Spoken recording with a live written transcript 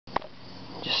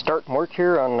starting work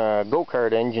here on a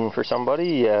go-kart engine for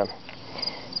somebody.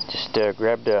 Just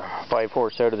grabbed a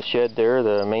 5-horse out of the shed there.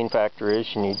 The main factor is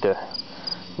you need the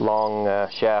long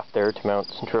shaft there to mount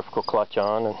the centrifugal clutch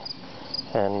on,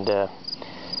 and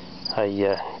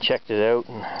I checked it out,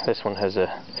 and this one has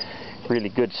a really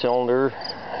good cylinder,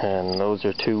 and those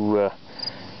are two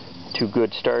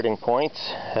good starting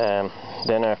points.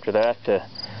 Then after that, the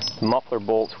muffler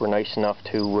bolts were nice enough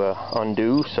to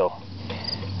undo, so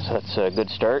that's a good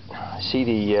start. See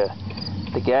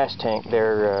the gas tank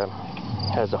there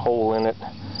has a hole in it.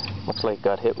 Looks like it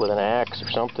got hit with an axe or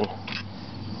something.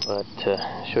 But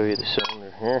show you the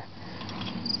cylinder here.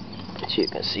 As you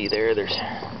can see there's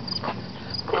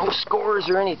no scores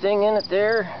or anything in it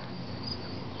there,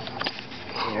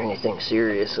 or anything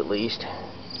serious at least.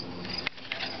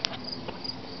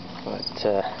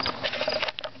 But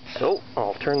so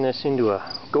I'll turn this into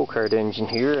a go-kart engine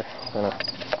here. I'm gonna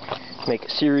make a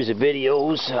series of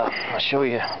videos. I'll show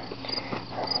you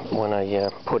when I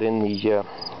put in the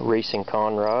racing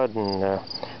conrod and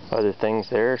other things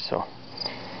there. So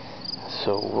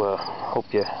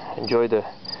hope you enjoy the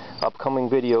upcoming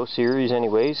video series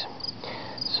anyways.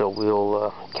 So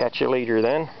we'll catch you later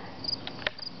then.